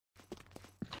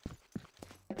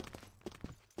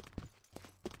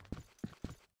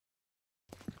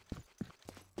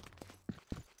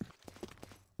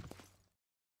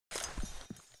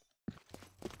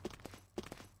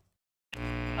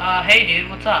Hey dude,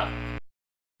 what's up?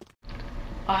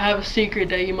 I have a secret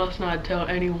that you must not tell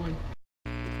anyone.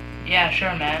 Yeah,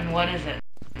 sure man, what is it?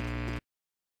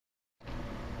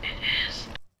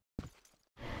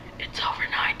 It's over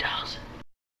 9,000.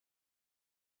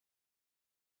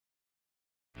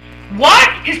 What?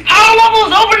 His power level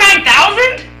is over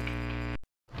 9,000?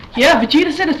 Yeah,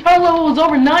 Vegeta said his power level was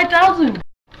over 9,000.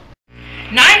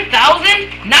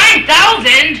 9,000?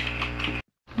 9,000?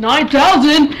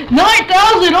 9,000?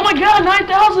 9,000! Oh my god,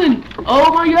 9,000!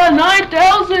 Oh my god,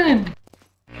 9,000!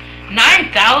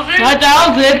 9,000?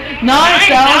 9,000!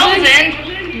 9,000!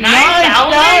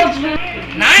 9,000!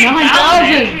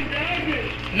 9,000?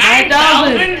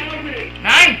 9,000?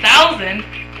 9,000?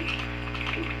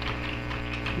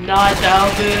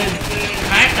 9,000!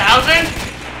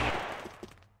 9,000?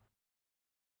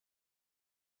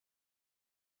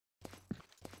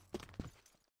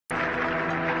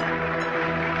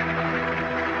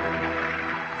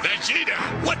 Vegeta,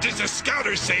 what does the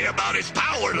scouter say about his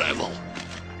power level?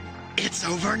 It's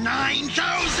over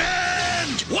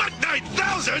 9,000! What,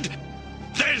 9,000?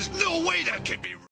 There's no way that can be